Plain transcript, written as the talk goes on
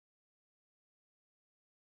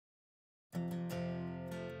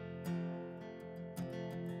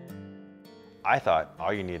I thought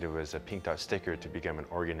all you needed was a pink dot sticker to become an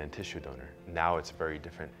organ and tissue donor. Now it's very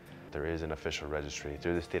different. There is an official registry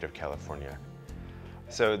through the state of California.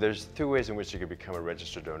 So there's two ways in which you can become a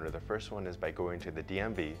registered donor. The first one is by going to the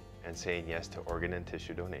DMV and saying yes to organ and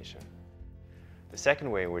tissue donation. The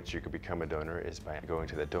second way in which you could become a donor is by going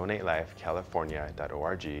to the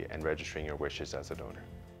donatelifecalifornia.org and registering your wishes as a donor.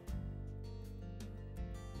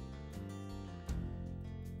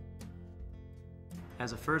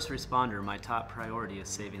 As a first responder, my top priority is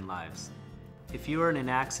saving lives. If you are in an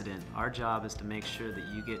accident, our job is to make sure that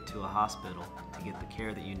you get to a hospital to get the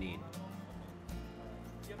care that you need.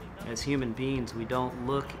 As human beings, we don't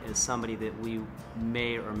look as somebody that we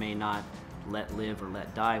may or may not let live or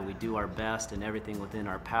let die. We do our best and everything within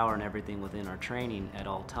our power and everything within our training at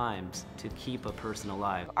all times to keep a person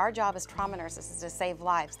alive. Our job as trauma nurses is to save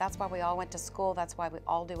lives. That's why we all went to school. That's why we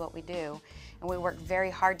all do what we do. And we work very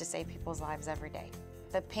hard to save people's lives every day.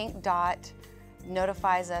 The pink dot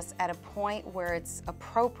notifies us at a point where it's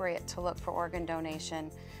appropriate to look for organ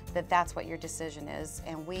donation, that's what your decision is.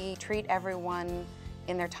 And we treat everyone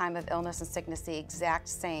in their time of illness and sickness the exact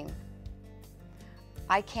same.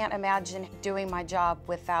 I can't imagine doing my job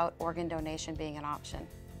without organ donation being an option.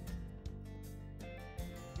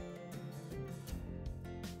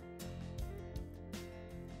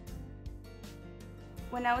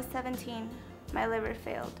 When I was 17, my liver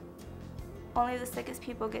failed. Only the sickest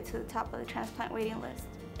people get to the top of the transplant waiting list,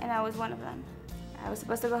 and I was one of them. I was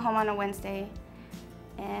supposed to go home on a Wednesday,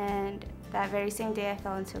 and that very same day I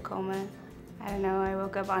fell into a coma. I don't know, I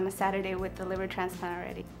woke up on a Saturday with the liver transplant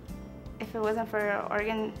already. If it wasn't for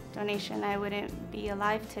organ donation, I wouldn't be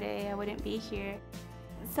alive today. I wouldn't be here.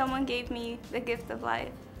 Someone gave me the gift of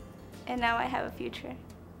life, and now I have a future.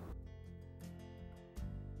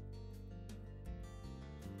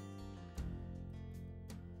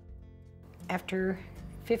 After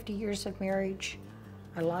 50 years of marriage,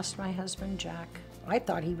 I lost my husband, Jack. I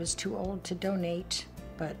thought he was too old to donate,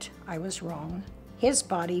 but I was wrong. His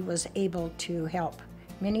body was able to help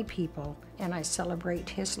many people, and I celebrate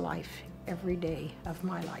his life every day of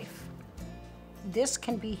my life. This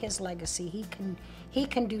can be his legacy. He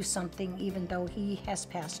can do something even though he has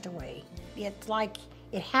passed away. It's like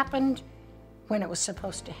it happened when it was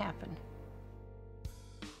supposed to happen.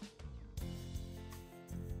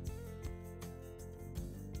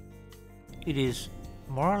 It is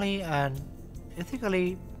morally and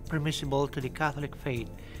ethically permissible to the Catholic faith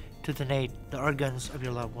to donate the organs of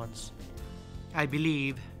your loved ones. I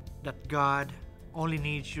believe that God only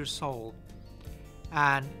needs your soul,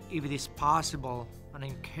 and if it is possible, I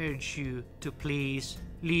encourage you to please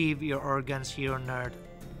leave your organs here on earth.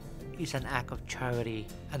 It's an act of charity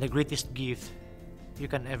and the greatest gift you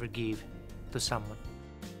can ever give to someone.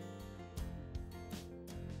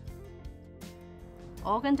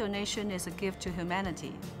 Organ donation is a gift to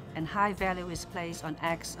humanity, and high value is placed on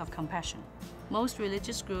acts of compassion. Most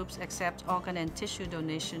religious groups accept organ and tissue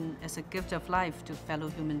donation as a gift of life to fellow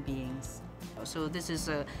human beings. So this is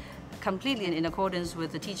completely in accordance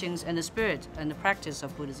with the teachings and the spirit and the practice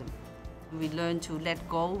of Buddhism. We learn to let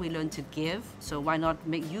go, we learn to give, so why not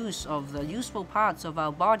make use of the useful parts of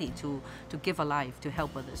our body to give a life, to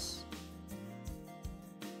help others.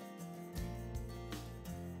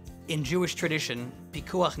 In Jewish tradition,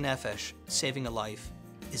 pikuach nefesh, saving a life,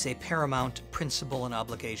 is a paramount principle and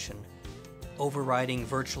obligation, overriding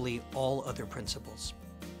virtually all other principles.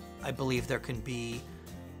 I believe there can be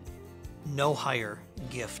no higher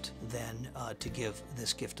gift than to give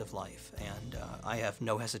this gift of life, and I have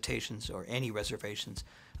no hesitations or any reservations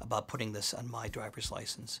about putting this on my driver's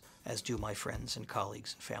license, as do my friends and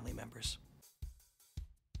colleagues and family members.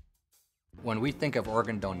 When we think of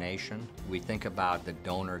organ donation, we think about the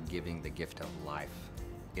donor giving the gift of life.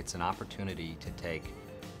 It's an opportunity to take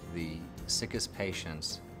the sickest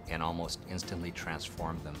patients and almost instantly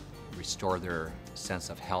transform them, restore their sense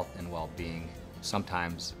of health and well-being,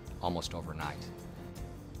 sometimes almost overnight.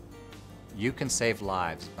 You can save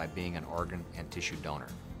lives by being an organ and tissue donor.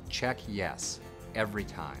 Check yes every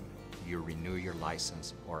time you renew your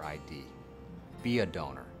license or ID. Be a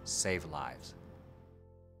donor, save lives.